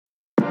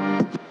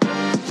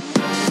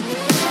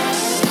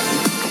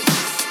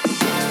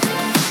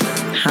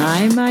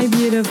Hi, my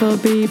beautiful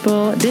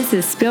people. This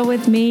is Spill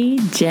With Me,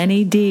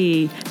 Jenny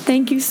D.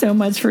 Thank you so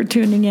much for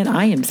tuning in.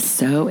 I am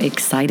so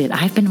excited.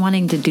 I've been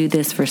wanting to do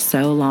this for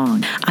so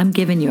long. I'm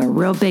giving you a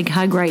real big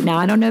hug right now.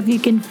 I don't know if you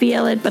can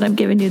feel it, but I'm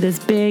giving you this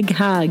big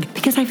hug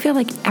because I feel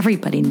like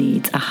everybody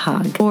needs a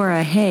hug or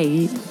a,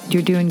 hey,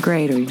 you're doing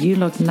great, or you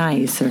look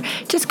nice, or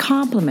just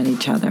compliment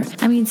each other.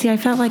 I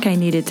felt like I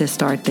needed to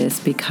start this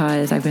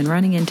because I've been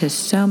running into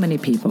so many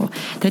people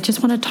that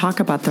just want to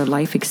talk about their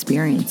life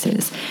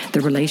experiences,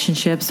 the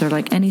relationships, or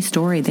like any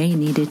story they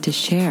needed to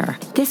share.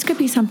 This could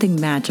be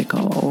something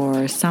magical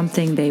or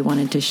something they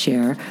wanted to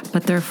share,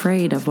 but they're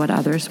afraid of what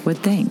others would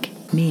think,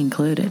 me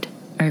included.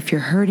 Or if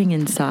you're hurting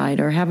inside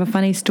or have a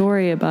funny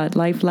story about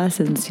life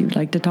lessons you'd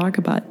like to talk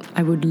about,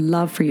 I would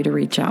love for you to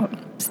reach out.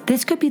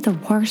 This could be the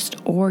worst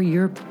or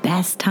your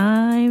best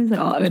times.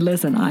 Oh,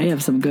 listen, I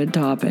have some good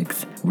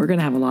topics. We're going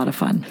to have a lot of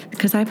fun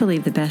because I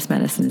believe the best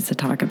medicine is to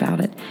talk about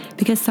it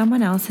because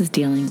someone else is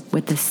dealing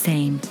with the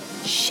same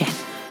shit.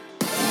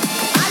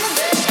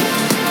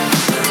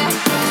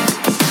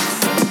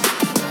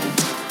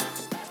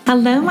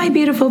 Hello, my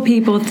beautiful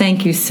people.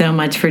 Thank you so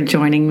much for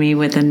joining me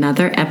with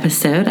another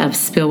episode of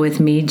Spill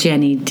With Me,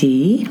 Jenny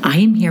D. I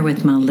am here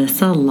with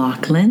Melissa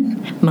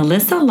Laughlin.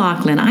 Melissa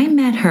Laughlin, I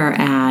met her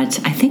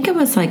at, I think it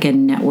was like a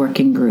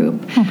networking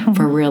group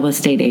for real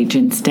estate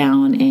agents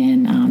down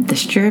in the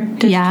Strip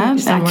District. Yeah,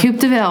 Coupe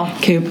de Ville.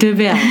 Coupe de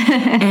Ville.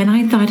 And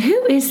I thought,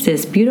 who is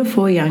this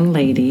beautiful young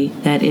lady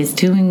that is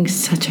doing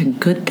such a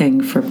good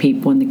thing for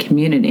people in the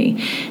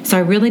community? So I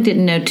really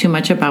didn't know too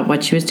much about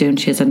what she was doing.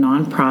 She has a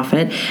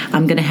nonprofit.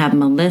 I'm going to have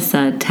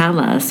Melissa tell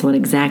us what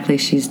exactly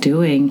she's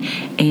doing,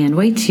 and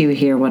wait till you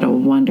hear what a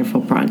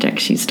wonderful project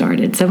she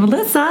started. So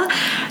Melissa,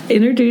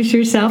 introduce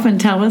yourself and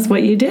tell us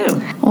what you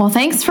do. Well,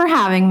 thanks for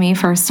having me,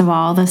 first of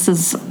all. This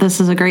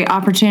is a great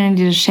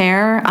opportunity to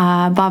share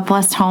Bob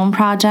Blessed Home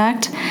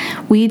Project.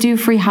 We do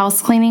free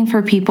house cleaning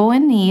for people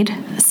in need.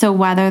 So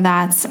whether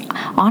it's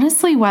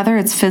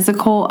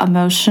physical,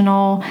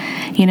 emotional,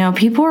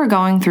 people are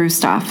going through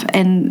stuff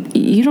and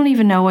you don't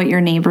even know what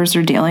your neighbors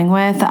are dealing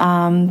with.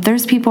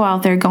 There's people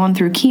out there going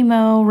through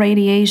chemo,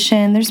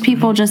 radiation. There's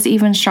people just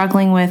even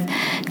struggling with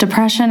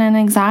depression and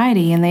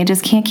anxiety, and they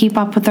just can't keep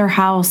up with their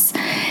house.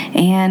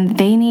 And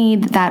they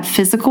need that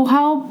physical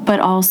help,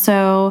 but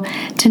also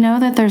to know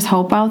that there's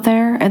hope out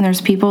there and there's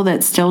people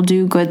that still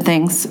do good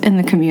things in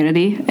the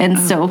community and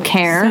still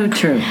care. So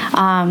true.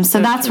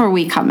 So that's true. Where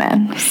we come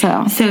in.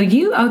 So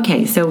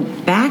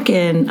back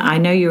in, I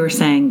know you were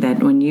saying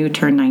that when you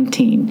turned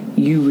 19,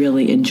 you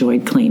really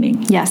enjoyed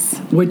cleaning. Yes.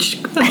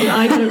 Which,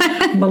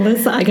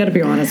 Melissa, I got to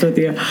be honest with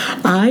you.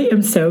 I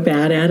am so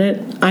bad at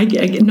it. I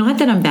not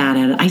that I'm bad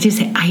at it.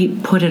 I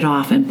put it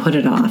off and put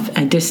it off.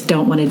 I just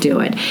don't want to do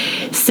it.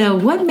 So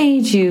what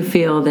made you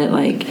feel that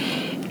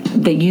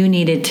that you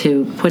needed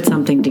to put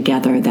something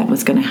together that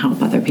was going to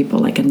help other people,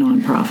 like a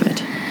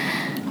nonprofit?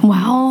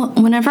 Well,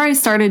 whenever I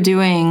started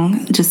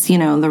doing just,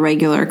 the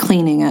regular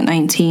cleaning at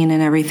 19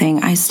 and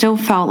everything, I still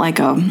felt like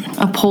a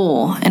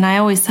pull. And I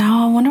always thought,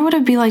 I wonder what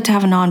it'd be like to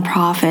have a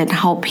nonprofit,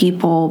 help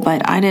people,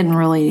 but I didn't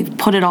really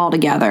put it all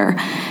together.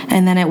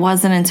 And then it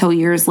wasn't until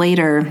years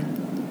later,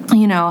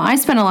 I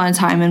spent a lot of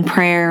time in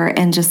prayer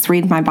and just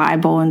read my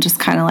Bible and just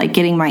kind of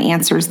getting my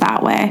answers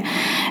that way.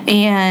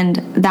 And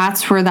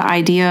that's where the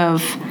idea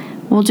of,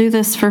 we'll do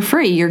this for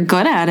free. You're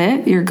good at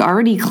it. You're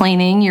already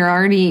cleaning. You're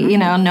already,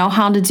 know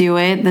how to do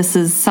it. This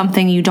is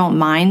something you don't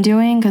mind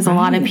doing because a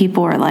lot of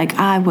people are like,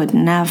 I would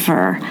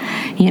never,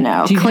 do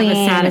you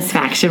clean. Have a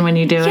satisfaction when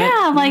you do it?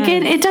 Yeah,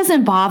 it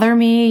doesn't bother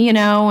me,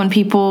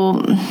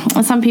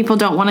 when some people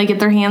don't want to get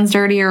their hands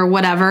dirty or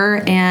whatever.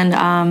 And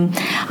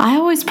I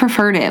always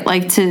preferred it,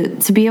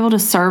 to be able to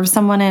serve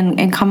someone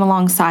and come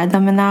alongside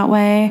them in that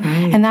way.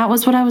 Right. And that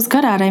was what I was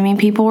good at.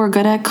 People were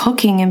good at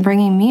cooking and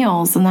bringing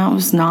meals, and that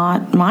was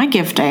not my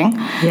gifting.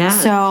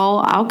 Yes. So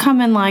I'll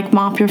come and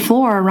mop your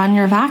floor, run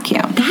your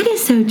vacuum. That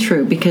is so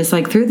true because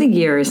through the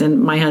years,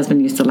 and my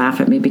husband used to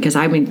laugh at me because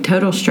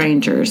total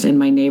strangers in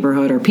my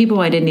neighborhood or people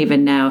I didn't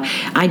even know,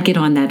 I'd get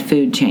on that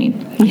food chain.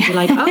 I'd be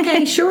like,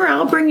 okay, sure,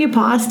 I'll bring you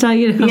pasta.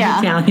 I'm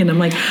Italian. I'm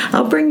like,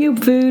 I'll bring you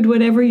food,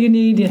 whatever you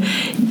need,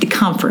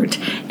 comfort.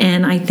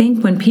 And I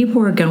think when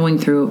people are going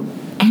through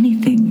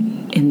anything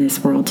in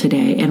this world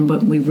today, and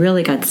what we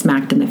really got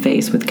smacked in the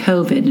face with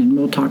COVID, and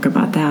we'll talk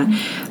about that.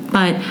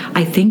 But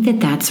I think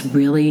that's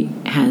really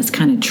has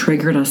kind of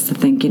triggered us to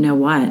think,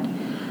 what?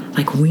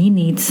 We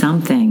need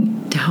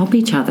something to help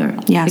each other.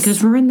 Yes.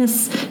 Because we're in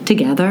this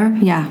together.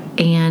 Yeah.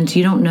 And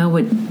you don't know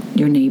what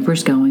your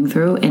neighbor's going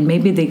through. And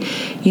maybe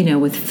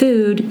with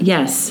food,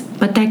 yes,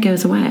 but that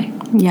goes away.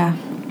 Yeah.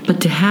 But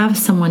to have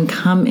someone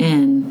come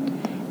in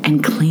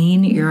and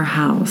clean your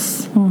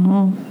house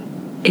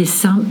is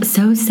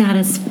so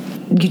satisfying.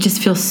 You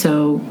just feel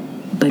so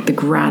the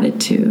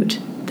gratitude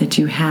that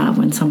you have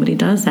when somebody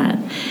does that.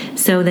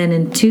 So then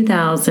in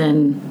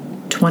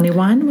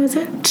 2021, was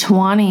it?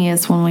 20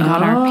 is when we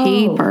got our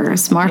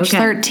papers. March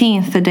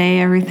 13th, the day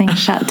everything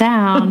shut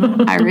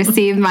down. I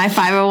received my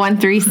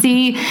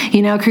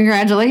 501(c)(3),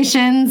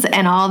 congratulations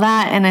and all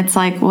that. And it's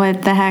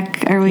what the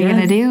heck are we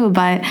going to do?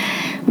 But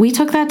we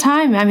took that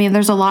time. I mean,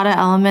 there's a lot of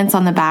elements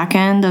on the back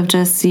end of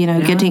just,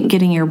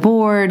 getting your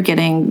board,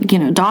 getting,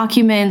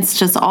 documents,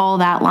 just all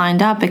that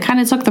lined up. It kind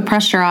of took the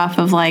pressure off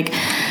of like,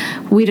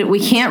 we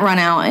can't run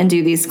out and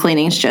do these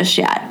cleanings just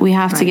yet. We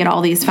have to get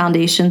all these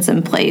foundations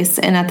in place.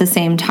 And at the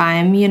same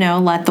time,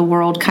 let the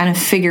world kind of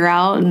figure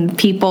out and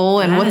people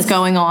and what's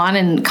going on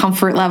and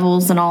comfort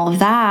levels and all of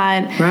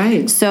that.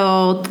 Right.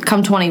 So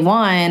come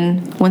 21,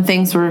 when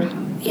things were,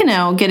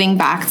 getting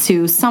back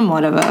to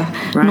somewhat of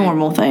a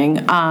normal thing,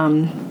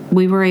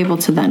 we were able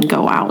to then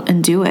go out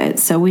and do it.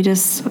 So we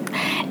just,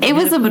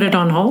 put it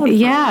on hold.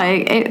 Yeah,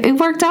 it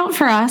worked out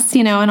for us,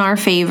 in our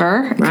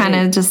favor. Kind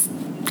of just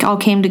all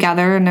came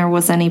together, and there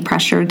wasn't any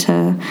pressure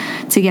to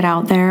get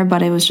out there,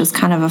 but it was just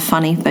kind of a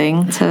funny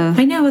thing to...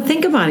 I know,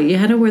 think about it. You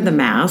had to wear the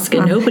mask,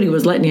 and nobody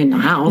was letting you in the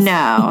house.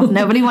 No,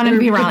 nobody wanted to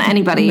be around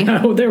anybody.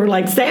 No, they were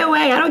like, stay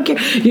away, I don't care.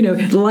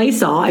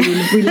 Lysol. I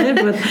mean, we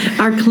lived with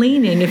our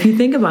cleaning. If you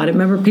think about it,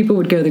 remember people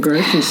would go to the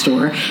grocery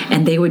store,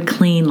 and they would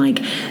clean,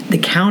 like, the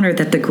counter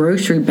that the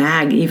grocery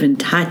bag even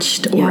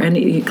touched, or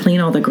clean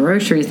all the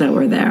groceries that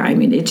were there. I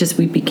mean,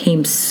 we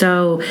became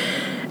so...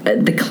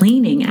 the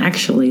cleaning,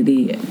 actually,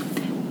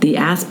 the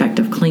aspect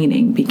of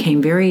cleaning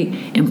became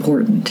very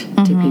important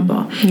to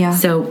people. Yeah.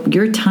 So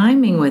your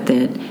timing with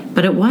it,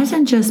 but it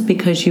wasn't just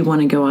because you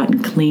want to go out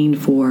and clean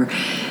for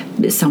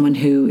someone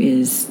who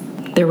is,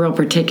 they're real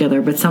particular,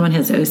 but someone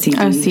has OCD.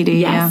 OCD,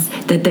 yes,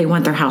 that they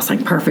want their house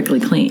like perfectly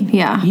clean.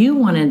 Yeah. You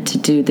wanted to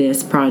do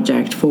this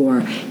project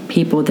for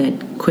people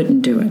that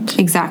couldn't do it.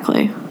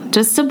 Exactly.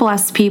 Just to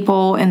bless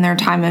people in their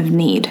time of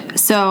need.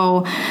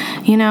 So,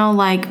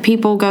 like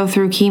people go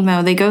through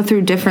chemo, they go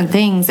through different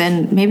things,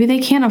 and maybe they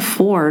can't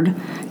afford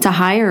to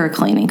hire a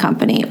cleaning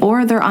company,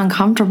 or they're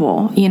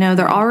uncomfortable.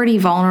 They're already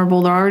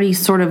vulnerable. They're already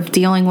sort of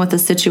dealing with a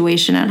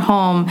situation at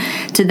home,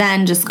 to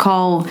then just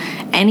call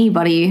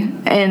anybody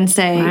and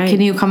say,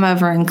 can you come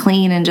over and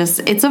clean? And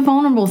just, it's a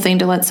vulnerable thing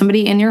to let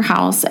somebody in your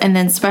house. And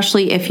then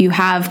especially if you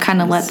have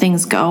kind of let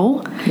things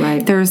go,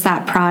 there's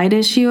that pride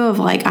issue of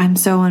like, I'm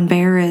so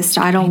embarrassed.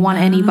 I don't want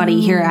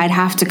anybody here. I'd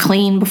have to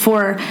clean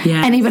before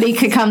anybody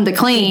could come to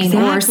clean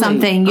or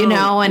something,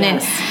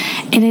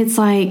 and it's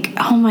like,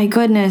 oh my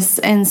goodness.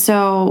 And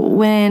so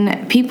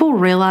when people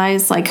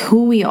realize like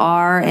who we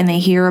are, and they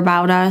hear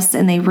about us,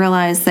 and they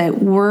realize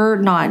that we're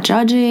not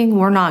judging,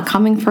 we're not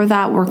coming for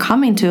that, we're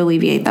coming to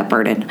alleviate that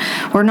burden.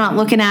 We're not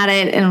looking at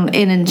it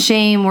in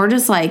shame. We're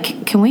just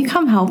like, can we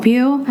come help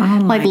you?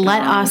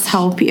 Let us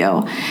help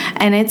you.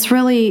 And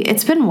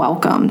it's been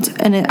welcomed.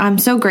 And I'm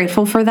so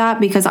grateful for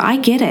that, because I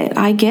get it.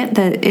 I get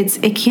that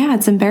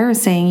it's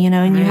embarrassing,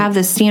 and you have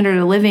this standard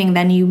of living,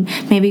 then you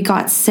maybe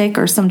got sick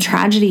or some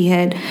tragedy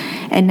hit,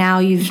 and now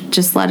you've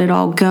just let it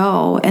all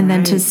go. And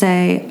then to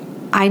say,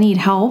 I need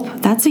help,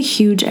 that's a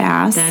huge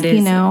ask. That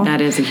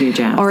is a huge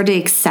ask. Or to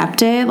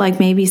accept it, like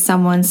maybe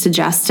someone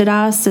suggested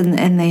us,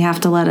 and they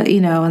have to let it,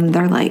 and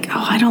they're like,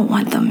 oh, I don't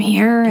want them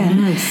here.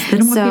 And they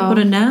don't want people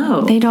to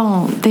know. They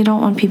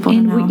don't want people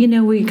to know.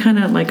 And we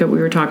kind of, like we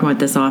were talking about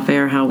this off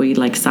air, how we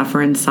like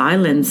suffer in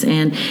silence,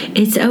 and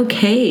it's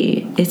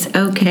okay. It's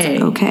okay.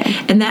 It's okay.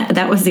 And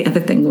that was the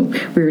other thing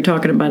we were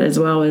talking about as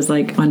well, is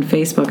like on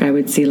Facebook, I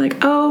would see like,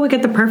 oh, we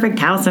got the perfect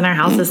house, and our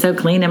house is so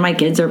clean, and my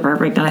kids are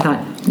perfect. And I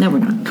thought, no, we're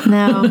not.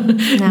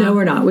 No,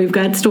 we're not. We've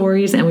got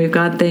stories, and we've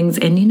got things.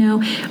 And,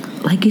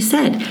 like you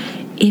said,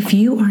 if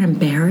you are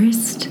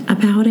embarrassed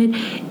about it,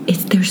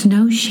 there's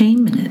no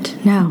shame in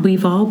it. No.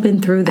 We've all been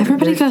through that.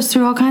 Everybody goes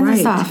through all kinds of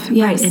stuff.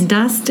 Yes. Right. And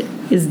dust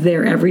is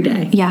there every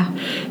day. Yeah.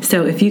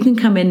 So if you can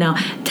come in now,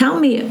 tell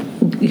me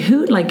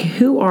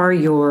who are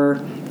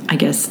your, I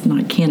guess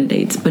not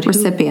candidates, but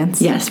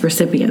recipients. Yes,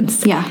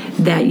 recipients. Yeah.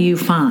 That you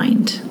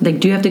find.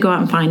 Like, do you have to go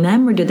out and find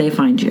them, or do they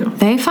find you?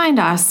 They find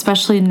us,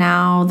 especially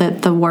now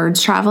that the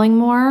word's traveling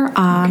more.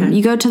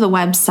 You go to the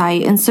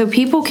website, and so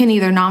people can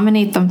either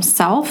nominate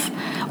themselves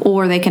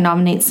or they can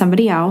nominate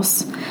somebody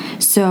else.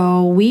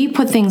 So we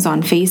put things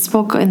on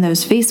Facebook, in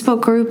those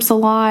Facebook groups a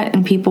lot,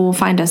 and people will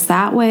find us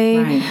that way.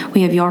 Right.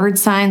 We have yard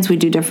signs. We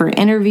do different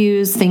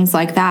interviews, things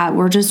like that.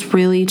 We're just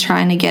really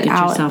trying to get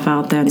out. Yourself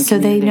out there in the so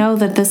community. They know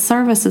that this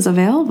service is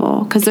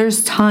available, because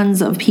there's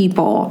tons of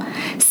people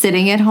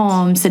sitting at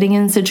home, sitting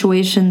in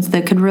situations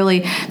that could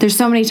really, there's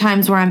so many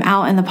times where I'm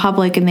out in the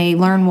public and they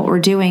learn what we're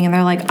doing, and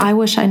they're like, I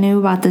wish I knew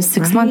about this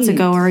 6 months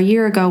ago, or a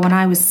year ago when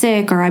I was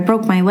sick, or I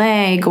broke my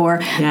leg, or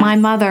my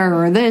mother,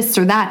 or this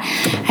or that.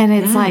 And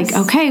it's like,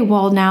 okay,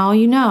 well, now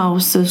you know,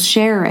 so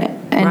share it,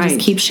 and just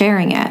keep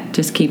sharing it.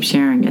 Just keep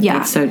sharing it. Yeah.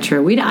 That's so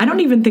true. I don't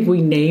even think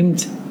we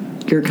named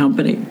your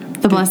company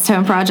The Blessed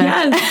Home Project.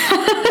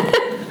 Yes.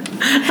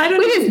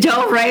 We just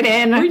dove right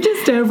in. We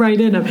just dove right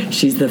in.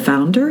 She's the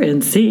founder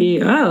and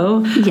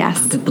CEO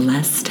of the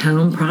Blessed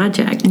Home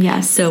Project.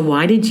 Yes. So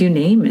why did you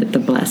name it the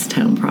Blessed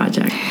Home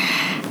Project?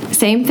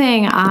 Same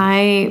thing.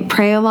 I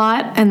pray a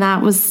lot, and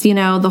that was,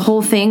 the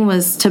whole thing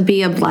was to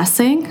be a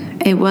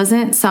blessing. It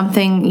wasn't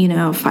something,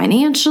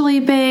 financially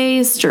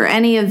based or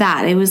any of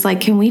that. It was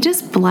like, can we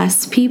just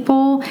bless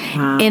people?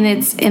 Wow. And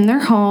it's in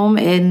their home.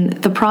 And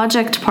the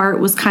project part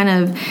was kind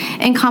of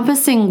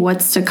encompassing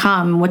what's to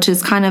come, which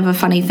is kind of a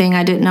funny thing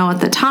I didn't know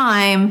at the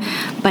time.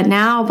 But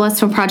now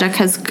Blessed Home Project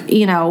has,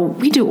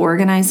 we do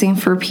organizing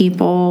for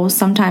people.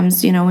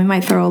 Sometimes, we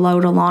might throw a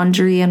load of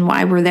laundry and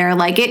while we're there.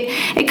 Like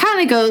it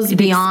kind of goes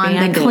beyond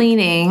the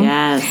cleaning.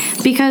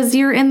 Yes. Because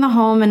you're in the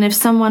home, and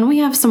if we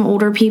have some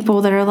older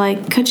people that are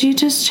like, could you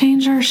just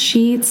change our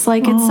sheets?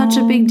 Like, it's such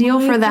a big deal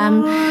for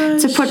them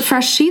to put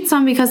fresh sheets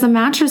on because the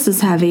mattress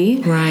is heavy.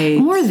 Right.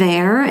 And we're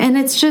there, and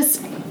it's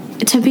just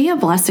to be a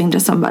blessing to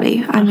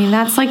somebody. I mean,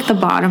 that's like the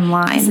bottom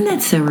line. Isn't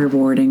that so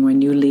rewarding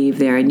when you leave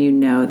there and you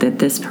know that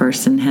this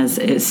person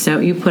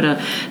you put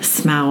a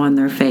smile on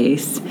their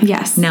face?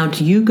 Yes. Now,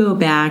 do you go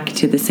back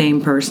to the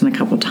same person a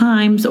couple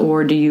times,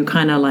 or do you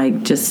kind of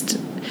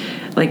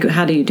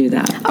how do you do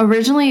that?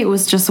 Originally, it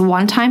was just a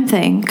one-time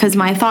thing because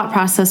my thought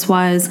process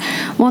was,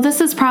 well, this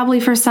is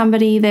probably for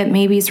somebody that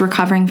maybe is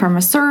recovering from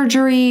a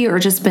surgery or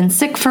just been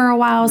sick for a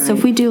while. Right. So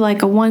if we do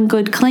like a one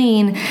good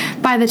clean,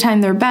 by the time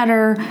they're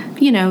better,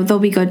 they'll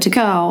be good to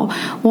go.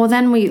 Well,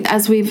 then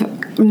as we've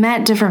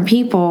met different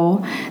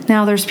people,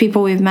 now there's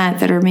people we've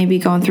met that are maybe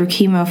going through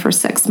chemo for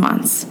 6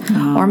 months.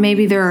 Oh. Or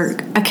maybe they're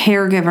a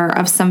caregiver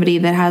of somebody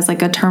that has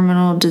like a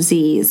terminal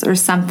disease or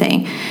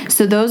something.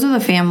 So those are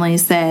the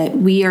families that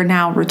we are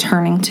now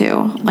returning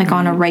to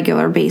on a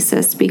regular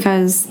basis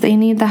because they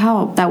need the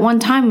help. That one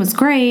time was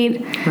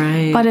great,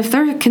 right? But if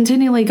they're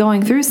continually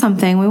going through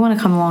something, we want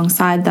to come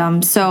alongside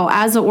them. So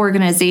as an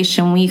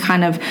organization, we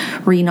kind of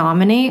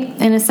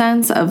renominate in a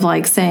sense of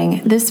like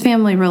saying this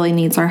family really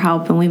needs our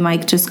help, and we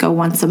might just go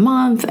once a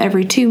month,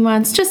 every 2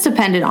 months, just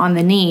dependent on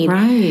the need,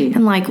 right?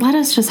 And let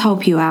us just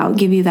help you out,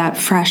 give you that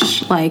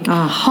fresh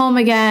home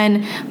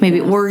again, maybe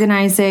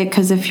organize it,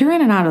 because if you're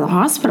in and out of the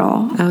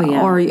hospital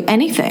or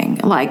anything,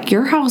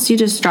 your house, you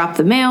just drop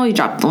the mail, you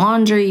drop the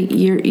laundry,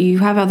 you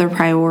have other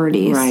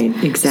priorities. Right,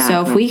 exactly.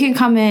 So if we can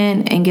come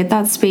in and get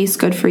that space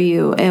good for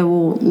you, it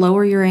will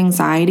lower your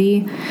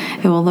anxiety,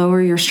 it will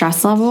lower your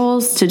stress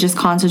levels to just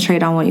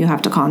concentrate on what you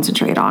have to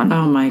concentrate on.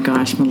 Oh my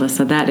gosh,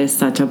 Melissa, that is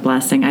such a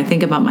blessing. I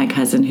think about my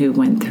cousin who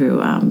went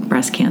through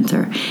breast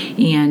cancer,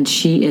 and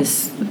she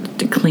is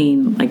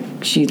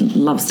clean, she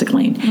loves to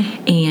clean,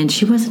 and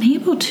she wasn't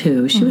able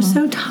to. She was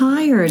so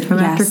tired from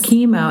after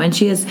chemo, and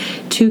she has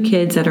 2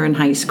 kids that are in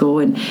high school,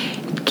 and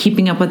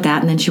keeping up with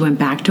that, and then she went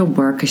back to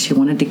work because she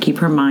wanted to keep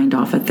her mind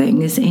off of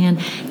things, and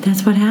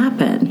that's what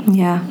happened.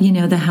 Yeah.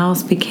 The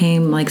house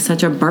became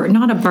such a burden,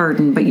 not a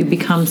burden, but you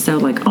become so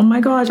oh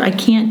my gosh, I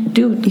can't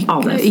do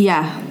all this.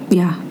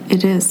 Yeah,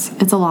 it is.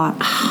 It's a lot.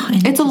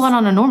 It's a lot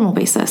on a normal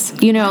basis.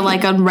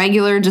 A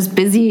regular, just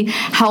busy,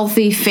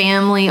 healthy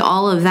family,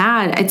 all of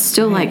that. It's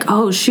still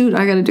oh, shoot,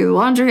 I got to do the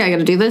laundry. I got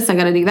to do this. I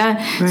got to do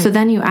that. Right. So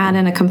then you add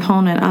in a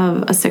component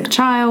of a sick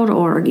child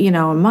or,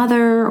 a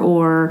mother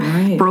or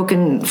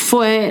broken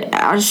foot,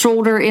 a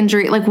shoulder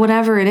injury,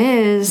 whatever it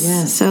is.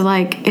 Yes. So,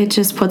 it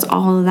just puts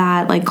all of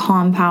that,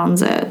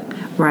 compounds it.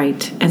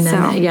 Right. And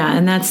then,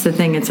 and that's the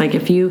thing. It's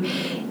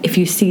if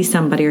you see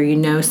somebody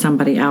or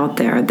somebody out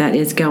there that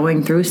is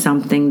going through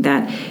something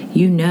that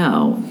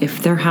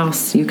if their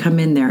house, you come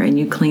in there and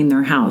you clean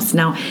their house.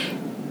 Now,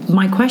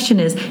 my question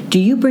is, do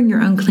you bring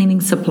your own cleaning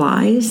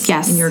supplies?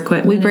 Yes. And your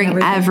equipment? We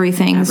bring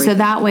everything. So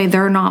that way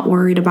they're not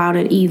worried about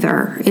it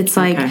either. It's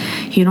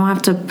you don't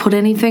have to put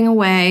anything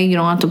away. You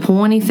don't have to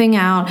pull anything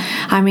out.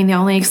 I mean, the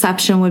only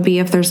exception would be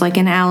if there's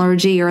an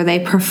allergy or they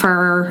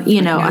prefer,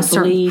 a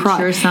certain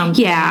or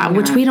something. Yeah,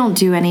 which we don't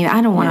do any.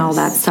 I don't want all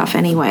that stuff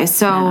anyway.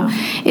 So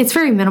it's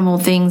very minimal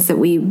things that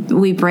we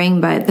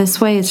bring. But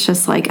this way it's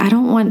just I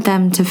don't want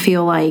them to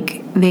feel like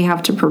they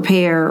have to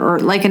prepare or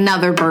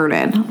another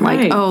burden.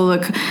 Right. Oh,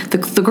 look,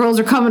 the girls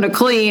are coming to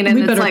clean, and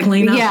we better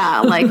clean up.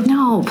 Yeah,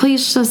 no,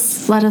 please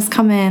just let us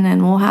come in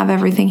and we'll have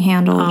everything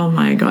handled. Oh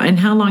my God. And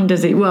how long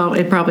does it? Well,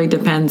 it probably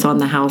depends on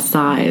the house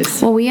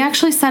size. Well, we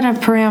actually set a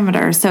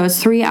parameter, so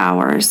it's 3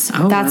 hours.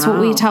 Oh, that's what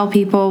we tell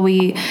people.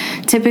 We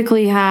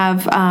typically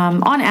have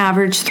on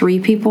average 3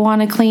 people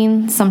want to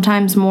clean,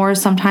 sometimes more,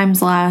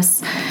 sometimes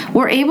less.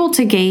 We're able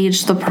to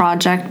gauge the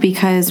project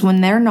because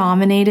when they're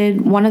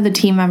nominated, one of the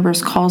team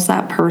members calls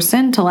that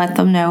person to let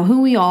them know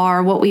who we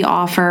are, what we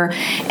offer,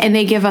 and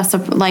they give us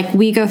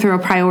we go through a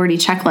priority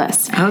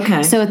checklist.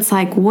 Okay. So it's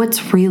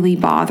what's really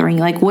bothering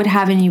you? What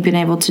haven't you been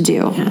able to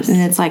do? Yes.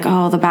 And it's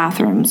the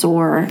bathrooms,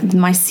 or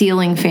my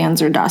ceiling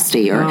fans are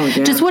dusty, or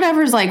just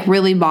whatever's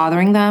really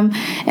bothering them.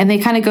 And they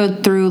kind of go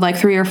through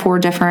 3 or 4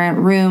 different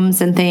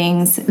rooms and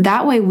things.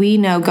 That way we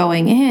know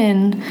going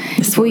in,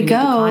 if we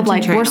go,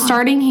 we're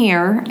starting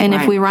here, and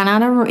if we run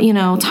out of,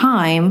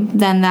 time,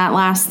 then that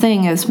last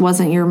thing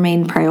wasn't your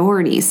main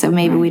priority. So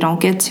maybe we don't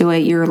get to it.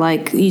 You're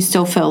you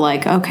still feel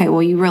okay,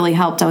 well, you really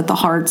helped out with the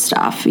hard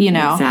stuff, you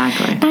know.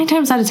 Exactly. 9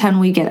 times out of 10,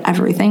 we get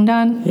everything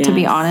done, to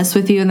be honest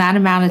with you, in that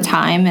amount of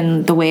time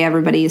and the way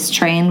everybody is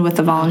trained with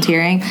the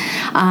volunteering.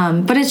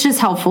 But it's just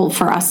helpful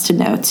for us to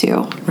know,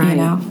 too, you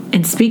know.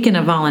 And speaking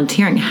of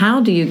volunteering,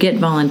 how do you get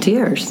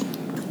volunteers?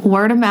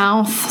 Word of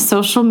mouth,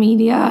 social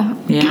media.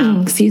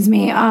 Yeah. Excuse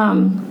me.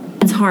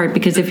 It's hard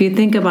because if you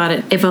think about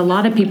it, if a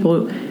lot of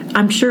people,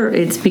 I'm sure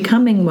it's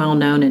becoming well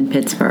known in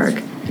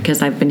Pittsburgh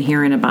because I've been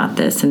hearing about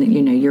this, and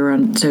you know, you're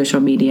on social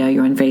media,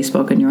 you're on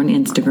Facebook, and you're on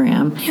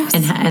Instagram. Yes.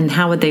 And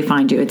how would they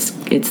find you?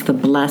 It's the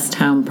Blessed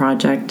Home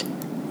Project.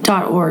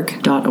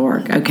 .org.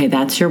 Okay,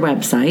 that's your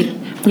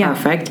website. Yeah.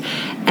 Perfect.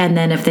 And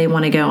then if they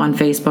want to go on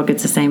Facebook,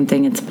 it's the same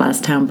thing. It's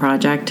Blessed Home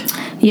Project.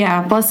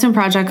 Yeah, Blessed Home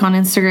Project on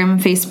Instagram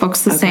and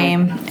Facebook's the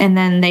same. And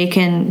then they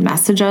can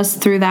message us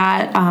through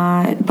that.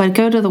 But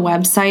go to the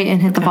website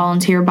and hit the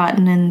volunteer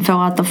button and fill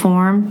out the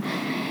form.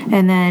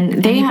 And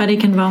then anybody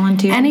can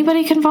volunteer.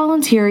 Anybody can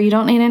volunteer. You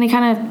don't need any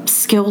kind of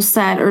skill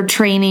set or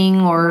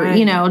training or,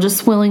 you know,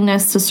 just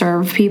willingness to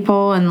serve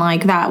people and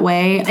like that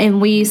way.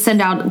 And we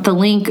send out the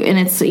link and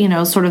it's, you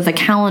know, sort of the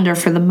calendar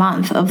for the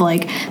month of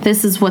like,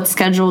 this is what's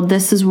scheduled.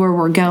 This is where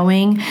we're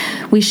going.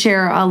 We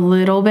share a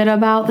little bit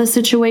about the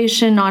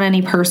situation, not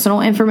any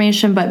personal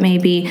information, but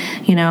maybe,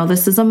 you know,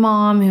 this is a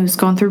mom who's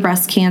going through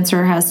breast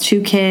cancer, has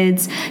 2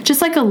 kids,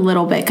 just like a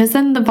little bit. Because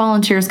then the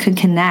volunteers can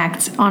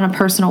connect on a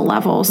personal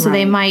level. So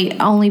they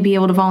might only be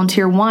able to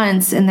volunteer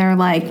once and they're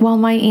like, well,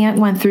 my aunt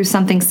went through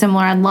something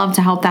similar. I'd love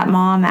to help that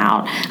mom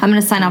out. I'm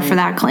going to sign up for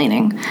that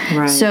cleaning.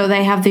 So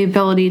they have the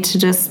ability to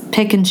just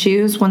pick and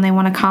choose when they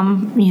want to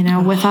come, you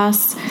know, with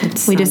us.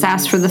 We just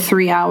ask for the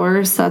 3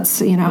 hours.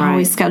 That's, you know, how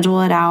we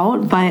schedule it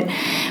out. But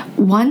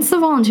once the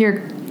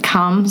volunteer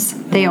comes,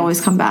 they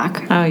always come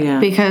back. Oh, yeah.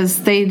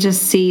 Because they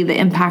just see the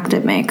impact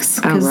it makes.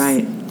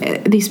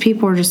 These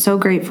people are just so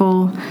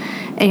grateful.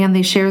 And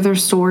they share their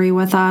story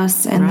with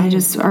us, and they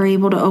just are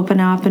able to open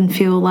up and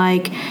feel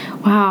like,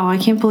 wow, I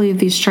can't believe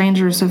these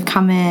strangers have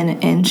come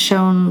in and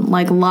shown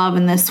like love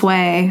in this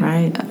way.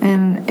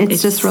 And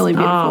it's just really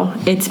beautiful.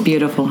 Oh, it's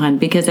beautiful, hon,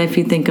 because if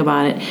you think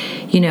about it,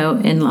 you know,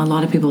 and a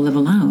lot of people live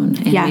alone,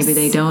 and maybe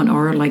they don't,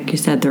 or like you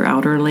said, they're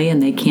elderly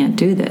and they can't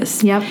do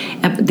this.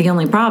 The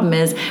only problem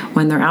is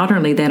when they're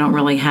elderly, they don't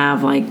really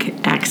have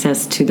like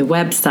access to the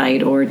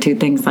website or to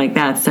things like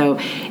that. So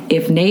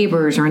if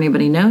neighbors or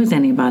anybody knows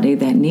anybody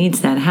that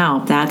needs that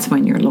help, that's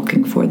when you're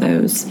looking for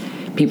those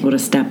people to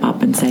step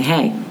up and say,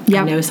 hey,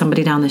 I know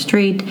somebody down the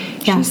street,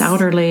 she's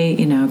elderly,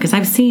 you know, because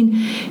I've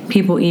seen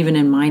people even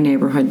in my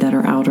neighborhood that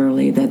are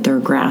elderly that their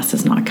grass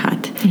is not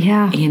cut.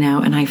 You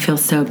know, and I feel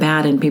so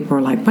bad, and people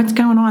are like, what's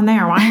going on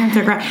there? Why aren't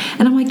there grass?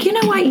 And I'm like, you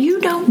know what?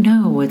 You don't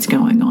know what's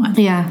going on.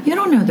 You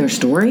don't know their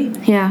story.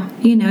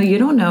 You know, you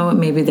don't know.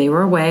 Maybe they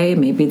were away.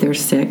 Maybe they're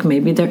sick.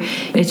 Maybe they're,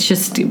 it's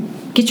just,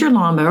 get your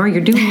lawnmower.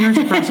 You're doing yours.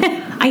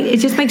 It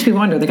just makes me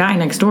wonder. The guy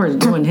next door is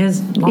doing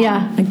his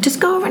lawn. Like, just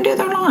go over and do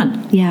their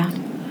lawn.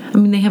 I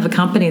mean, they have a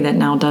company that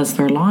now does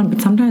their lawn, but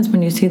sometimes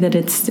when you see that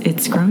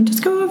it's grown,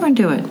 just go over and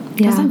do it.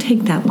 It doesn't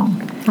take that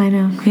long. I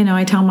know. You know,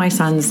 I tell my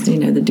sons, you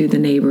know, to do the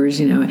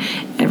neighbors, you know,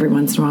 every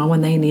once in a while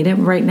when they need it.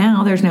 Right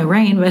now, there's no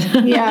rain, but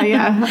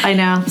I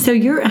know.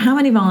 So how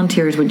many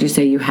volunteers would you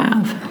say you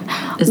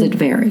have? Does it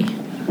vary?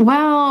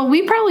 Well,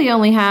 we probably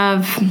only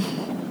have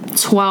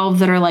 12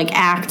 that are like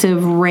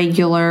active,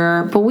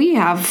 regular, but we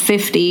have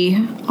 50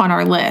 on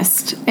our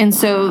list. And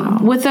so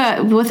with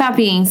that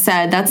being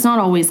said, that's not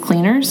always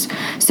cleaners.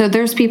 So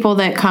there's people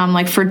that come,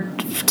 like for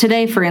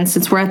today, for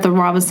instance, we're at the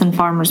Robinson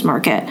Farmers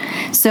Market.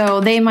 So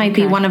they might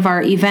be one of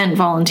our event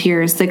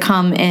volunteers that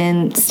come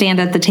and stand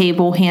at the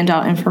table, hand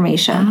out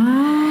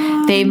information.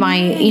 They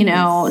might, you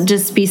know,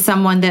 just be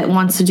someone that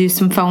wants to do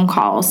some phone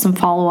calls, some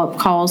follow-up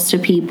calls to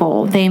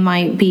people. They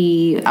might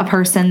be a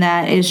person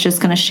that is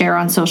just going to share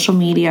on social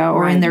media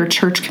or in their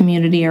church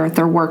community or at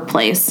their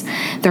workplace.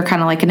 They're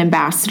kind of like an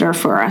ambassador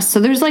for us. So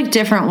there's like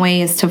different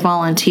ways to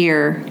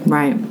volunteer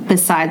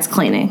besides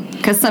cleaning.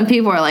 Because some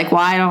people are like,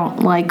 well, I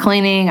don't like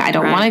cleaning. I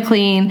don't want to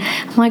clean.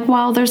 I'm like,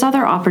 well, there's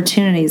other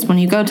opportunities. When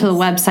you go to the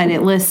website,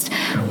 it lists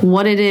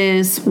what it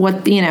is,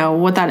 what, you know,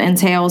 what that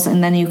entails,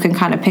 and then you can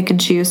kind of pick and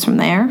choose from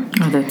there.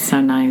 Oh, that's so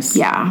nice.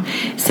 Yeah.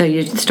 So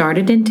you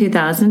started in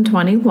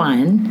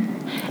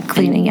 2021.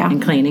 Cleaning,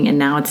 and cleaning, and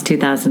now it's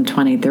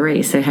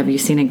 2023. So have you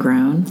seen it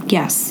grown?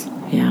 Yes.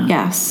 Yeah.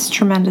 Yes,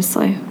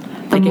 tremendously.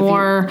 The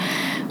more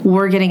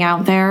we're getting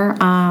out there,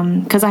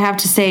 because I have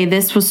to say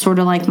this was sort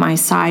of like my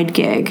side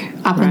gig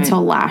up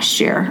until last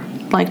year.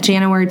 Like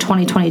January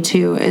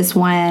 2022 is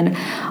when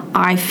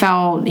I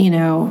felt, you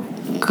know,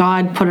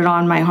 God put it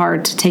on my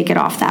heart to take it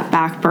off that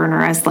back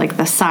burner as like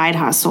the side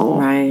hustle,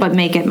 but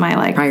make it my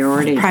like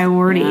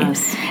priority.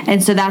 Yes.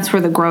 And so that's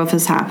where the growth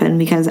has happened,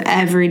 because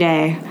every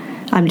day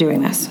I'm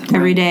doing this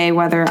every day,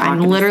 whether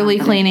I'm literally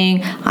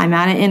cleaning, I'm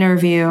at an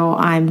interview,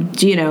 I'm,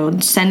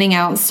 sending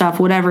out stuff,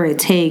 whatever it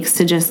takes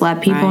to just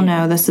let people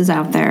know this is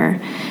out there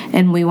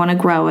and we want to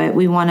grow it.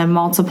 We want to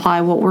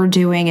multiply what we're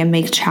doing and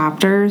make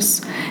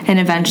chapters and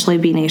eventually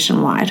be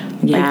nationwide.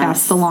 Yes. Like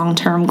that's the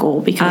long-term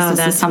goal because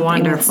this is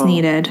something that's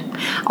needed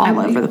all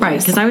over the place. Right,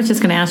 because I was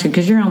just going to ask you,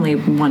 because you're only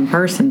one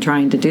person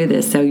trying to do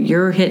this, so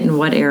you're hitting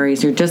what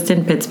areas? You're just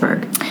in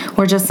Pittsburgh.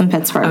 We're just in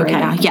Pittsburgh right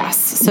now. Yes.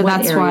 So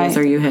what areas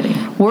are you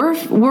hitting?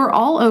 We're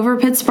all over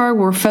Pittsburgh.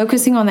 We're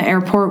focusing on the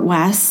Airport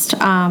West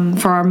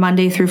for our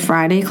Monday through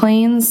Friday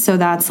cleans. So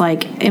that's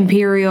like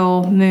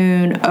Imperial,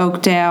 Moon,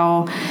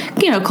 Oakdale,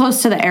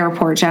 close to the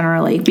airport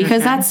generally,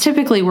 because that's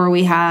typically where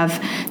we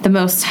have the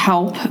most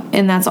help,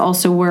 and that's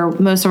also where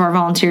most of our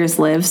volunteers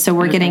live. So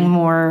we're getting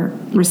more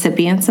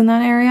recipients in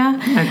that area.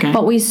 Okay.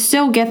 But we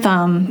still get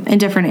them in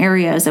different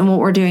areas, and what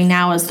we're doing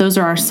now is those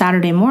are our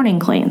Saturday morning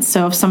cleans.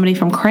 So if somebody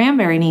from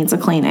Cranberry needs a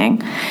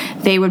cleaning,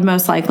 they would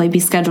most likely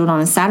be scheduled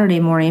on a Saturday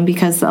morning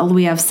because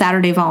we have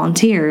Saturday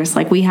volunteers.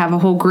 Like we have a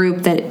whole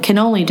group that can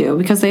only do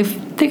because they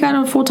got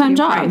a full-time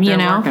job,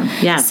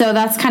 Yeah. So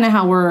that's kind of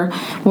how we're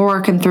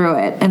working through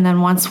it. And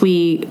then once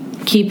we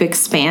keep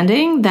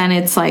expanding, then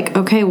it's like,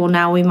 okay, well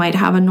now we might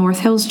have a North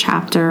Hills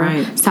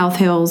chapter, South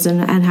Hills,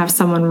 and have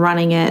someone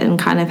running it and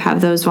kind of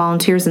have those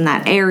volunteers in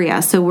that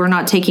area. So we're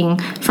not taking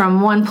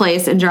from one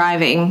place and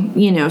driving,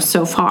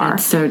 so far.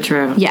 That's so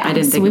true. Yeah. I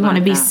didn't think we want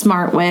to be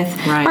smart with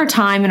our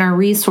time and our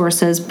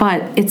resources,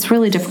 but it's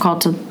really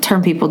difficult to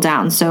turn people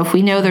down. So if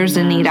we know there's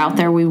a need out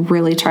there, we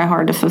really try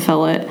hard to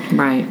fulfill it.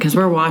 Right. Because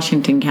we're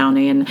Washington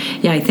County, and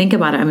I think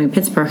about it. I mean,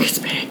 Pittsburgh is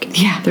big.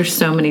 Yeah. There's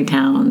so many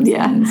towns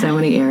and so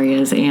many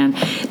areas, and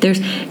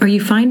are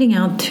you finding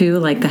out too,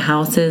 like the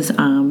houses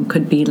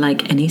could be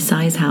like any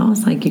size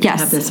house? Like you could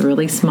have this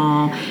really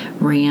small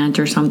ranch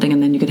or something,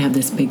 and then you could have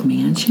this big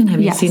mansion.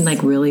 Have you seen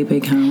like really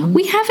big homes?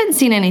 We haven't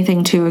seen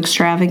anything too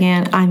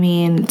extravagant. I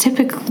mean,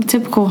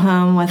 typical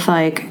home with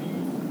like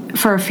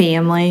for a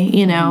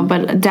family,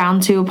 but down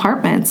to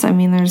apartments. I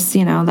mean, there's,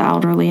 the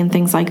elderly and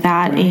things like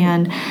that.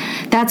 And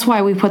that's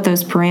why we put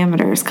those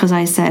parameters, because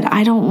I said,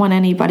 I don't want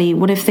anybody,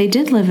 what if they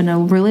did live in a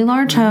really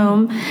large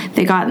home,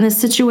 they got in this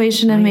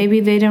situation and maybe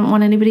they didn't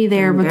want anybody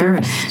there,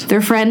 but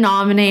their friend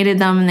nominated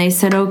them and they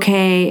said,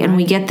 okay, and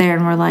we get there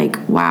and we're like,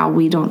 wow,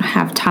 we don't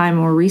have time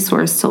or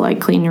resource to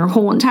like clean your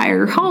whole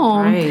entire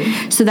home.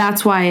 So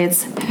that's why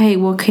it's, hey,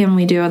 what can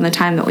we do in the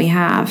time that we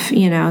have,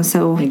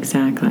 so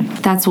exactly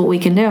that's what we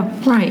can do.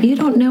 Right. You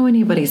don't know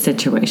anybody's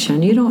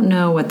situation. You don't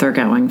know what they're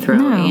going through.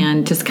 No.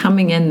 And just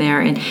coming in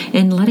there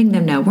and letting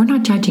them know, we're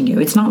not judging you.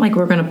 It's not like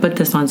we're going to put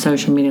this on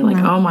social media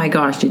like, oh my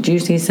gosh, did you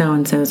see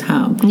so-and-so's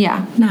home?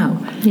 Yeah. No.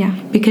 Yeah.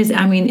 Because,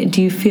 I mean,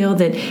 do you feel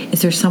that,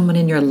 is there someone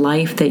in your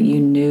life that you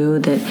knew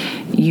that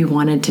you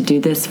wanted to do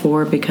this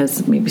for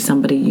because maybe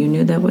somebody you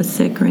knew that was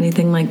sick or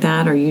anything like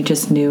that? Or you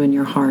just knew in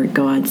your heart,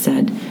 God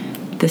said,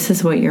 this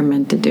is what you're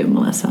meant to do,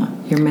 Melissa.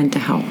 You're meant to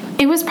help.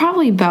 It was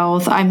probably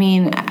both. I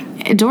mean,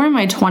 during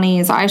my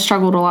 20s, I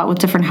struggled a lot with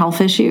different health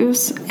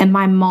issues, and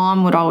my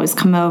mom would always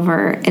come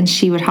over and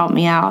she would help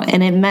me out.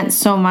 And it meant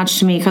so much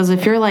to me because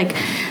if you're like,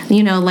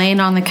 laying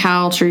on the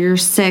couch or you're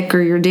sick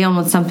or you're dealing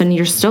with something,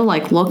 you're still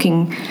like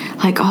looking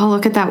like, oh,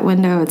 look at that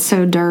window. It's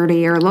so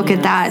dirty, or look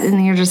at that.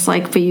 And you're just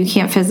like, but you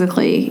can't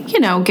physically,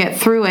 get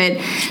through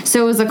it.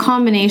 So it was a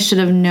combination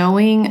of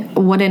knowing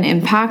what an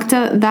impact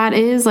that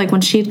is. Like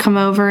when she'd come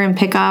over and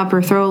pick up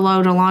or throw a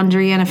load of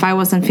laundry, and if I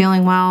wasn't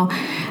feeling well,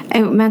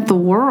 it meant the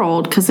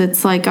world because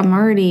it's like I'm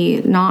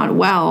already not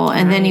well.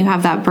 And then you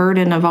have that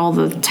burden of all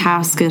the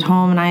tasks at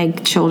home, and I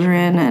had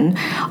children and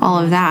all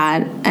of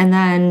that. And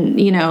then,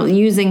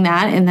 using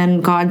that, and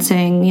then God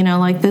saying,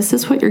 like, this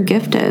is what your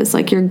gift is.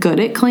 Like, you're good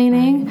at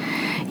cleaning.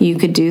 You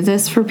could do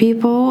this for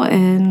people.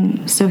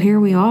 And so here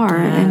we are.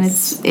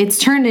 Yes. And it's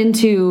turned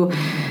into,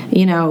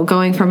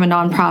 going from a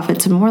nonprofit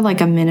to more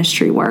like a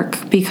ministry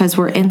work, because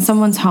we're in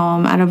someone's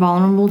home at a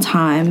vulnerable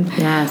time.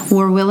 Yes.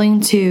 We're willing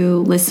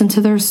to listen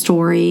to their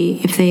story.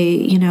 If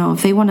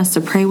they want us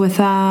to pray with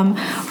them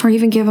or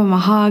even give them a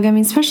hug. I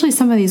mean, especially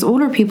some of these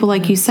older people,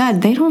 like you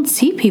said, they don't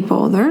see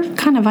people. They're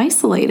kind of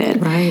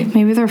isolated. Right.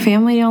 Maybe their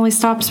family only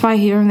stops by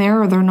here and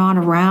there, or they're not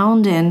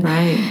around.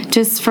 And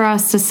just for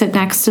us to sit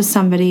next to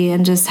somebody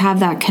and just have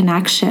that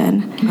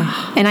connection.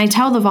 And I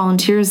tell the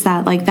volunteers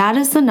that, like, that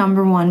is the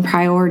number one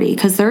priority,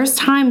 because there's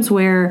times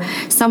where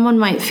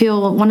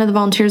one of the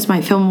volunteers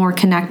might feel more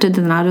connected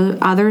than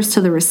others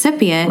to the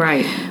recipient.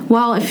 Right.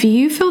 Well, if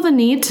you feel the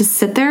need to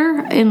sit there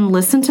and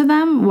listen to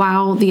them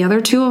while the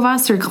other two of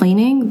us are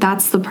cleaning,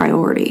 that's the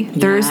priority. Yes.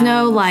 There's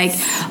no like,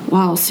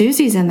 well,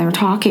 Susie's in there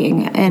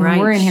talking and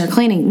we're in here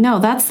cleaning. No,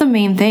 that's the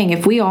main thing.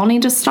 If we all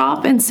need to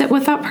stop and sit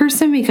with that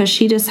person because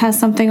she just has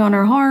something on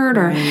her heart,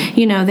 or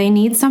they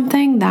need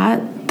something,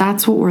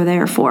 that's what we're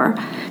there for.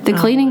 The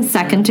cleaning's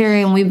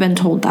secondary, and we've been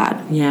told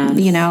that. Yes.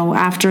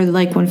 After,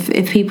 like,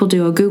 if people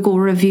do a Google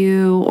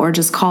review or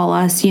just call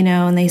us,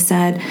 and they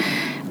said,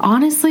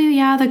 honestly,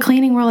 yeah, the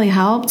cleaning really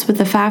helped, but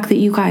the fact that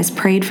you guys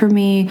prayed for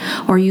me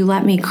or you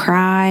let me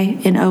cry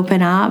and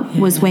open up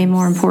was way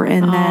more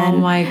important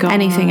than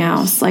anything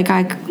else. Like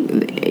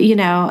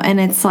and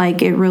it's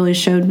like it really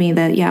showed me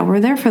that, yeah, we're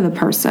there for the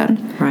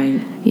person.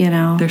 Right.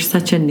 There's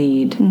such a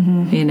need,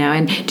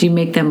 and do you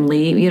make them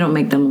leave? You don't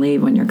make them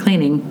leave when you're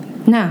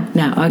cleaning. No.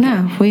 Okay.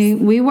 No.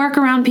 We work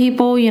around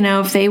people,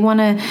 if they want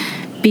to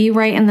be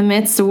right in the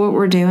midst of what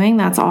we're doing,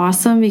 that's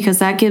awesome, because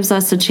that gives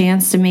us a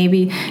chance to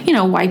maybe,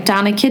 wipe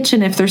down a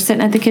kitchen if they're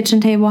sitting at the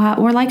kitchen table.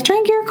 We're like,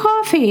 drink your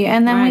coffee,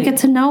 and then we get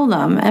to know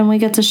them and we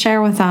get to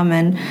share with them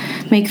and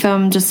make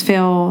them just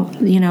feel,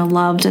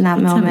 loved in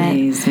that moment.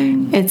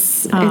 Amazing.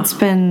 It's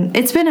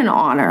been an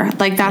honor.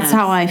 Like that's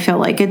how I feel.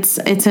 Like it's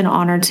an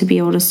honor to be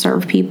able to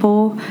serve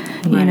people.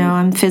 Right.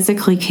 I'm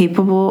physically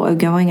capable of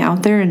going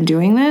out there and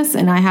doing this,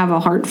 and I have a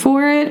heart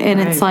for it. And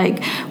it's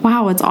like,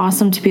 wow, it's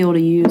awesome to be able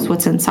to use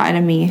what's inside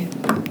of me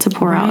to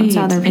pour out into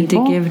other people.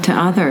 And to give to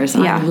others.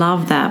 Yeah. I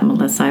love that,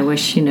 Melissa. I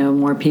wish,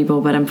 more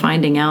people, but I'm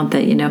finding out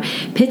that,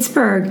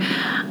 Pittsburgh,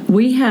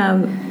 we have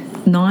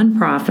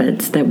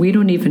nonprofits that we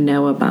don't even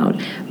know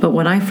about. But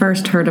when I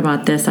first heard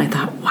about this, I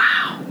thought,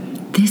 wow,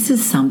 this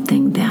is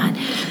something that,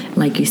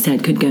 like you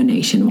said, could go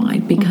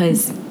nationwide,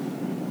 because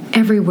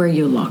everywhere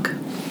you look,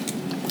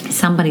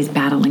 somebody's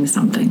battling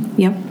something.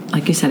 Yep.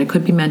 Like you said, it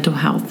could be mental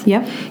health.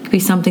 Yep. It could be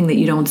something that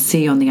you don't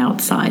see on the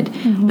outside,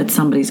 but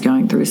somebody's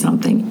going through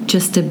something.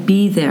 Just to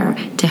be there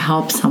to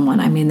help someone,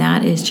 I mean,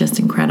 that is just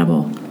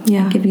incredible.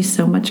 Yeah. I give you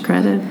so much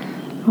credit.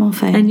 Well,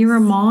 thanks. And you're a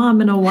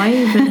mom and a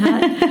wife. And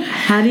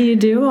how do you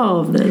do all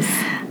of this?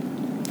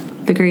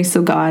 The grace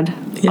of God,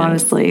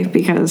 honestly,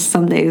 because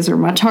some days are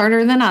much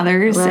harder than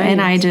others. Right.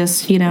 And I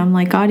just, I'm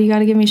like, God, you got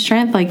to give me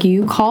strength. Like,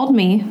 you called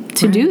me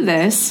to do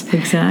this.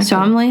 Exactly. So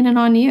I'm laying it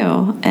on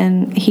you.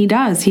 And he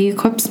does. He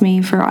equips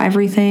me for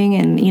everything.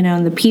 And,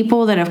 the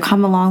people that have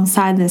come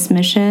alongside this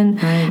mission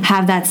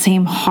have that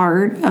same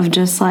heart of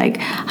just like,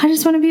 I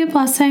just want to be a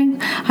blessing.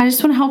 I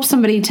just want to help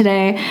somebody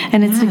today.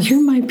 And it's like,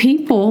 you're my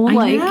people.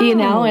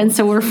 And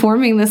so we're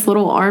forming this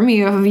little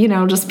army of,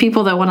 just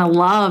people that want to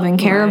love and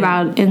care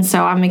about. And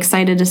so I'm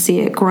excited to see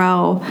it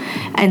grow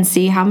and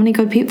see how many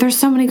good people. There's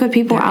so many good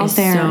people out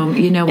there. And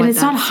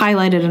it's not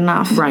highlighted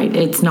enough. Right.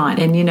 It's not.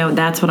 And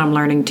that's what I'm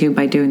learning too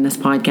by doing this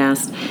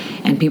podcast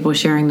and people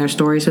sharing their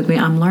stories with me.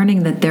 I'm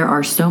learning that there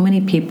are so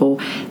many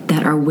people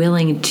that are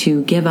willing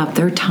to give up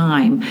their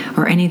time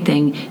or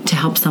anything to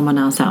help someone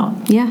else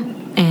out. Yeah.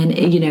 And,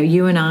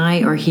 you and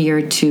I are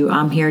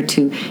I'm here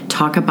to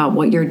talk about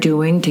what you're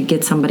doing to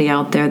get somebody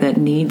out there that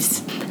needs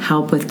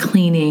help with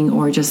cleaning,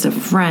 or just a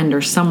friend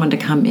or someone to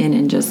come in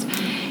and just,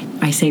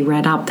 I say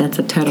red up. That's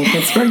a total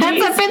Pittsburgh thing.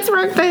 That's a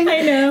Pittsburgh thing.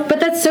 I know. But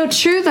that's so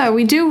true, though.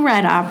 We do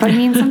red up. I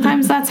mean,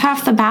 sometimes that's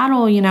half the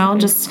battle,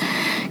 just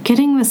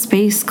getting the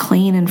space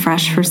clean and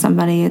fresh for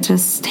somebody. It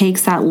just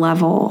takes that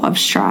level of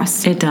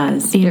stress. It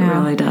does. It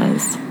really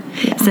does.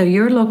 Yeah. So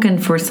you're looking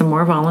for some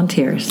more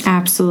volunteers.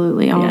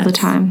 Absolutely. All the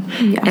time.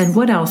 Yes. And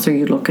what else are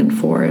you looking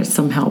for?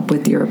 Some help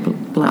with your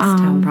Blessed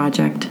Home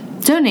project?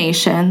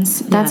 Donations.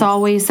 That's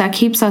always, that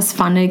keeps us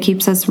funded,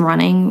 keeps us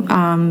running,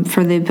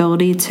 for the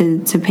ability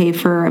to pay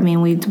for,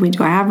 we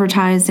do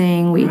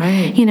advertising. We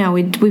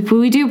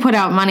do put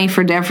out money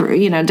for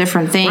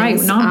different things. Right.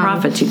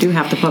 Nonprofits, you do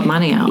have to put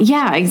money out.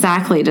 Yeah,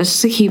 exactly.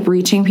 Just to keep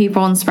reaching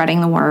people and spreading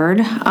the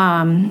word.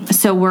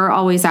 So we're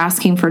always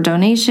asking for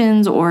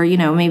donations, or,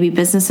 maybe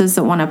businesses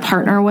that want to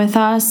partner with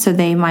us. So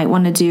they might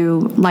want to do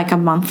like a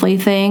monthly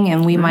thing,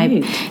 and we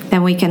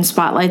then we can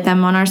spotlight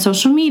them on our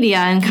social media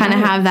and kind of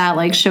have that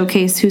like showcase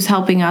who's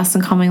helping us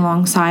and coming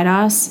alongside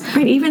us.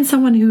 Right, even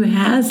someone who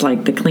has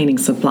like the cleaning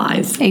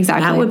supplies.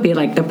 Exactly. That would be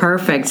like the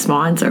perfect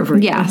sponsor for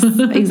you. Yes,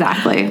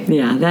 exactly.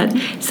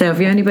 So if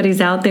anybody's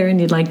out there and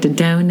you'd like to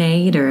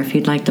donate, or if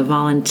you'd like to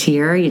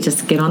volunteer, you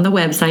just get on the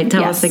website.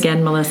 Tell us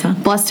again, Melissa.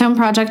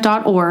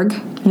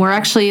 blessedhomeproject.org. We're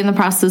actually in the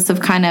process of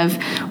kind of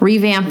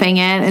revamping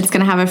it. It's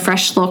going to have a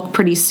fresh look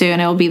pretty soon.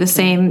 It will be the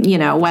same,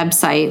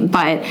 website,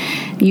 but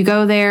you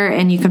go there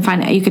and you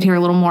could hear a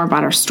little more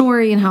about our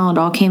story and how it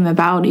all came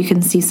about. You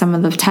can see some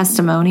of the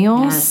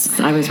testimonials. Yes,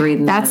 I was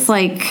reading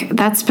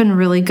that's been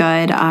really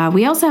good.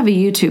 We also have a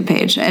YouTube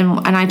page, and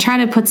I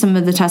try to put some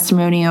of the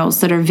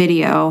testimonials that are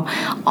video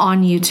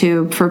on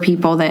YouTube for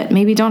people that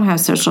maybe don't have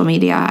social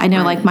media. I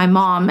know, like my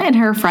mom and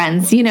her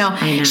friends,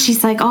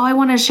 she's like, oh, I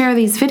want to share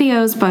these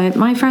videos, but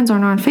my friends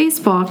aren't on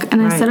Facebook.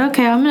 And I said,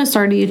 okay, I'm going to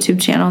start a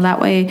YouTube channel. That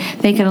way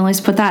they can at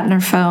least put that in their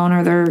phone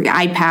or their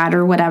iPad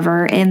or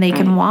whatever, and they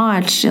can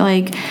watch.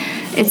 Like,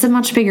 it's a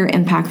much bigger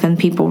impact than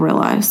people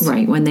realize.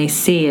 Right. When they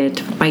see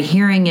it, by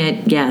hearing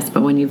it, yes,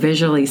 but when you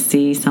visually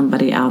see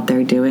somebody out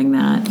there doing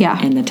that,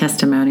 and the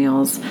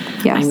testimonials,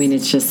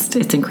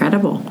 it's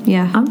incredible.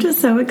 Yeah. I'm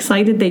just so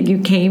excited that you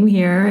came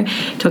here,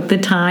 took the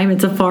time.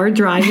 It's a far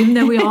drive, even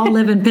though we all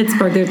live in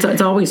Pittsburgh.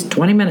 It's always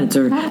 20 minutes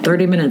or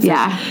 30 minutes.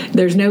 Yeah.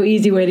 There's no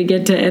easy way to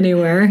get to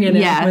anywhere,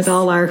 with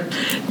all our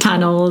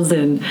tunnels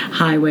and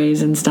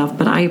highways and stuff.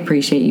 But I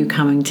appreciate you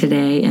coming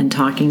today and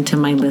talking to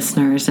my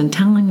listeners and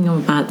telling them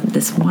about the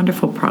this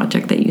wonderful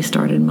project that you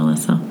started,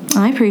 Melissa.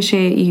 I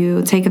appreciate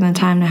you taking the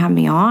time to have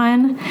me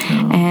on,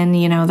 and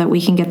that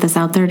we can get this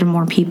out there to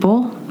more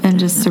people, and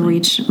just to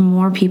reach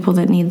more people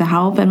that need the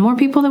help, and more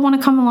people that want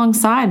to come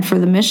alongside for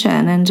the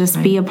mission and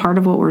just be a part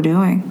of what we're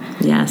doing.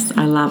 Yes,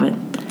 I love it.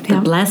 The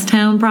Blessed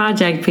Home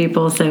Project,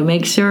 people. So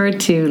make sure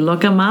to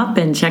look them up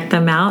and check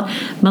them out.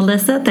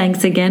 Melissa,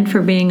 thanks again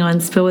for being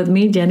on Spill with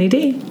me, Jenny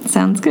D.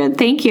 Sounds good.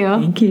 Thank you.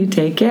 Thank you.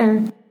 Take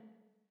care.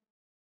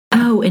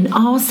 Oh, and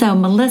also,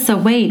 Melissa,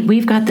 wait,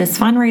 we've got this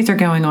fundraiser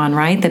going on,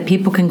 right? That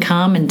people can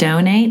come and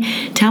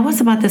donate. Tell us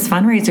about this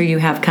fundraiser you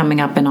have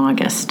coming up in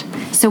August.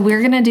 So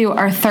we're going to do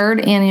our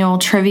 3rd annual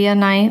trivia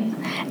night.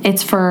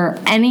 It's for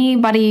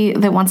anybody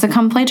that wants to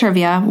come play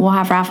trivia. We'll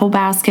have raffle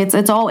baskets.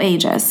 It's all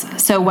ages.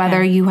 So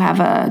whether you have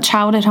a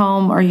child at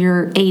home or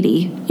you're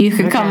 80, you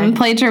can come and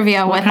play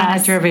trivia with us. What kind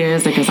of trivia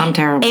is it? Because I'm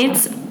terrible.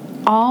 It's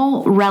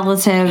all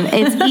relative.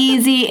 It's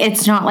easy.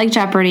 It's not like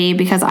Jeopardy,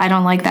 because I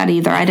don't like that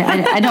either.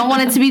 I don't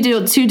want it to be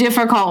too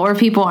difficult where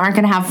people aren't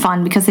going to have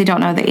fun because they don't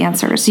know the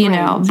answers, you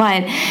know.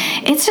 But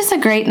it's just a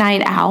great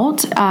night out.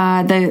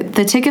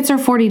 The tickets are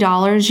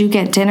 $40. You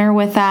get dinner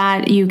with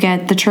that. You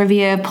get the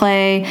trivia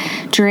play,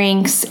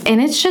 drinks,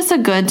 and it's just a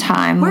good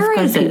time with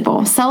good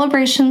people.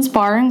 Celebrations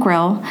Bar and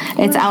Grill.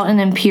 It's out in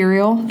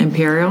Imperial.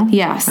 Imperial?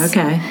 Yes.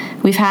 Okay.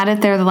 We've had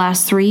it there the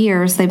last 3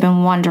 years. They've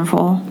been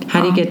wonderful.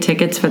 How do you get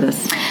tickets for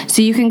this?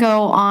 So you can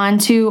go on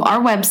to our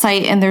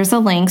website, and there's a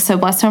link, so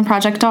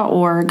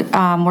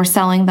blessedhomeproject.org. We're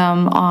selling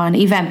them on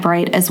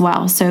Eventbrite as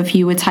well. So if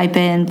you would type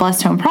in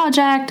Blessed Home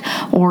Project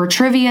or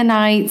Trivia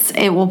Nights,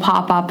 it will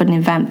pop up in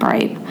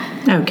Eventbrite.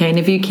 Okay, and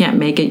if you can't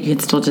make it, you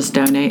can still just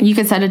donate? You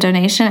could send a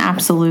donation,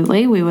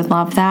 absolutely. We would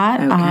love that.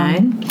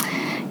 Okay.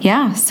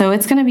 Yeah, so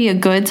it's going to be a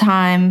good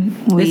time.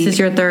 This is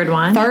your 3rd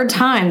one? 3rd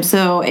time.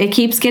 So it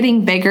keeps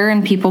getting bigger,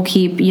 and people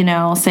keep,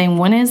 saying,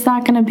 when is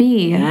that going to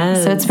be?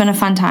 Yes. So it's been a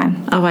fun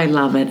time. Oh, I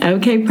love it.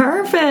 Okay,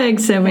 perfect.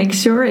 So make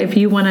sure if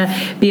you want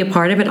to be a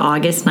part of it,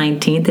 August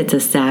 19th, it's a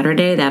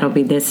Saturday. That'll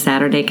be this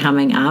Saturday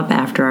coming up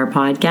after our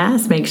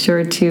podcast. Make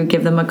sure to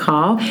give them a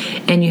call.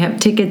 And you have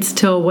tickets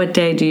till what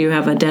day? Do you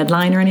have a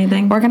deadline or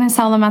anything? We're going to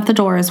sell them at the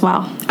door as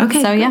well.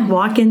 Okay, so yeah.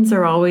 Walk-ins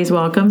are always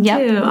welcome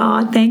too.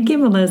 Oh, thank you,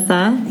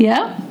 Melissa.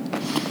 Yeah.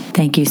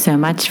 Thank you so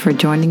much for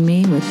joining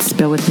me with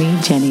Spill With Me,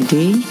 Jenny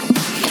D.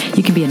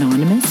 You can be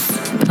anonymous,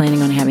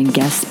 planning on having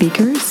guest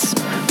speakers,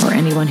 or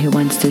anyone who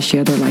wants to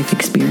share their life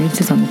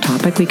experiences on the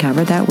topic we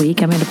covered that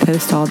week. I'm going to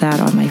post all that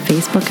on my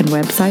Facebook and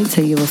website,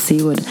 so you will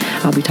see what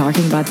I'll be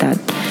talking about that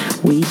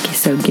week.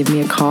 So give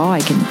me a call. I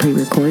can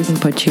pre-record and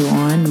put you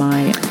on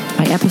my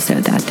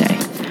episode that day.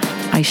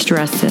 I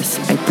stress this.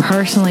 I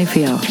personally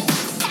feel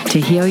to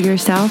heal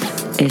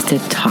yourself is to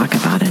talk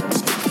about it.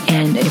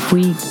 And if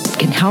we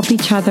can help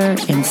each other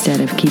instead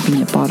of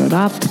keeping it bottled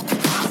up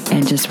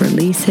and just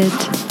release it,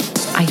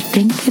 I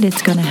think that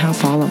it's going to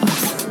help all of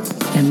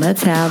us. And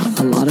let's have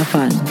a lot of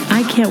fun.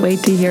 I can't wait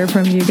to hear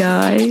from you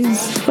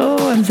guys.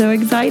 Oh, I'm so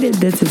excited.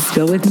 This is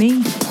Spill With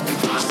Me,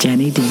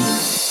 Jenny D.